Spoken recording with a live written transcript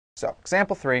So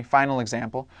example 3, final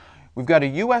example. We've got a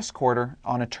US quarter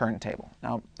on a turntable.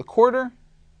 Now the quarter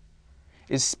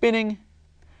is spinning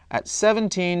at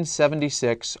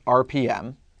 1776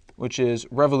 RPM, which is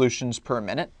revolutions per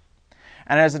minute,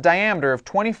 and it has a diameter of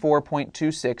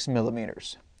 24.26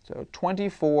 millimeters. So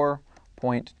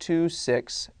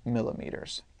 24.26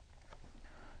 millimeters.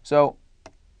 So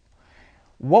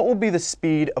what will be the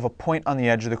speed of a point on the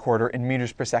edge of the quarter in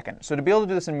meters per second? So to be able to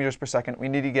do this in meters per second, we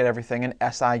need to get everything in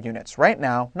SI units. Right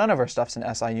now, none of our stuff's in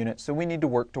SI units, so we need to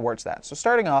work towards that. So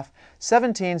starting off,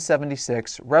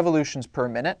 1776 revolutions per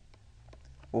minute.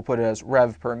 We'll put it as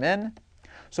rev per min.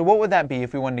 So what would that be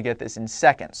if we wanted to get this in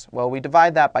seconds? Well, we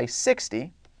divide that by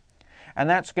 60, and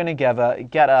that's going to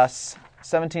get us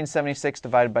 1776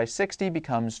 divided by 60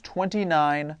 becomes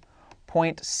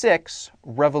 29.6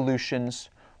 revolutions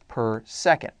per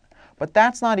second. But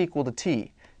that's not equal to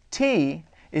t. T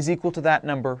is equal to that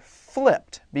number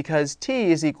flipped, because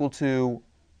t is equal to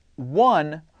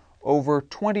 1 over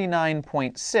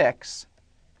 29.6,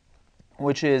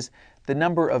 which is the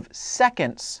number of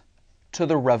seconds to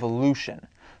the revolution.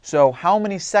 So how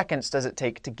many seconds does it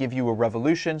take to give you a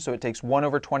revolution? So it takes 1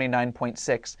 over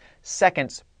 29.6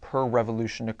 seconds per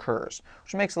revolution occurs,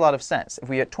 which makes a lot of sense. If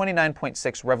we get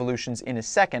 29.6 revolutions in a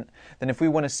second, then if we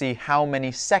want to see how many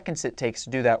seconds it takes to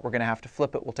do that, we're going to have to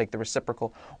flip it. We'll take the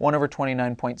reciprocal. 1 over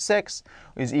 29.6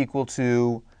 is equal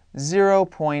to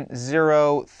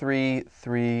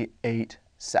 0.0338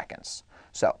 seconds.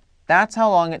 So that's how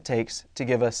long it takes to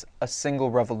give us a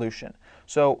single revolution.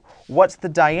 So what's the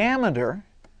diameter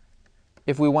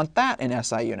if we want that in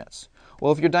SI units?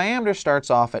 Well, if your diameter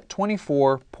starts off at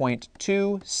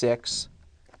 24.26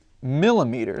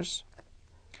 millimeters,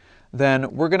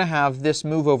 then we're going to have this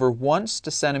move over once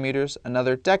to centimeters,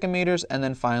 another decameters, and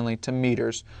then finally to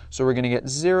meters. So we're going to get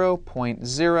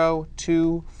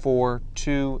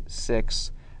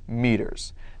 0.02426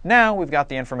 meters. Now we've got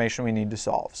the information we need to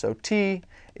solve. So t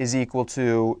is equal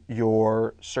to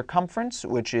your circumference,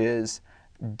 which is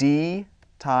d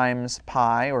times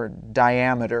pi, or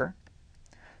diameter,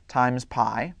 times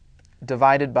pi,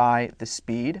 divided by the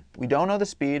speed. We don't know the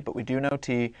speed, but we do know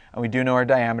t, and we do know our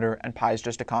diameter, and pi is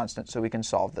just a constant, so we can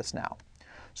solve this now.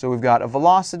 So we've got a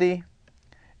velocity,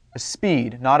 a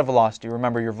speed, not a velocity.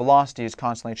 Remember, your velocity is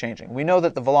constantly changing. We know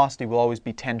that the velocity will always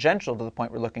be tangential to the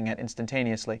point we're looking at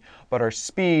instantaneously, but our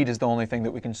speed is the only thing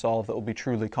that we can solve that will be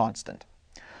truly constant.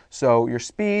 So your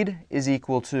speed is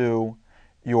equal to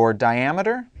your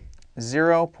diameter,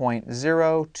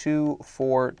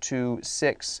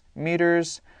 0.02426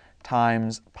 meters,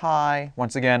 times pi.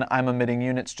 Once again, I'm omitting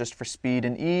units just for speed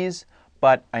and ease,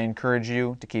 but I encourage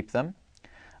you to keep them.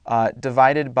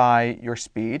 Divided by your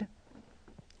speed,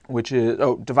 which is,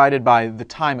 divided by the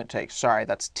time it takes. Sorry,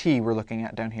 that's t we're looking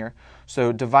at down here.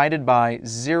 So divided by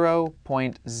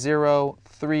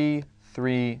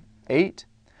 0.0338,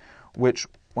 which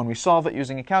when we solve it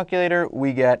using a calculator,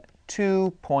 we get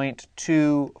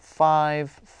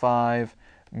 2.255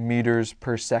 meters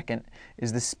per second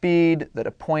is the speed that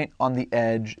a point on the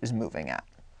edge is moving at.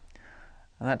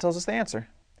 And that tells us the answer.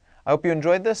 I hope you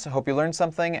enjoyed this. I hope you learned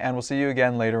something, and we'll see you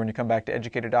again later when you come back to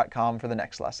Educator.com for the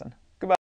next lesson. Goodbye.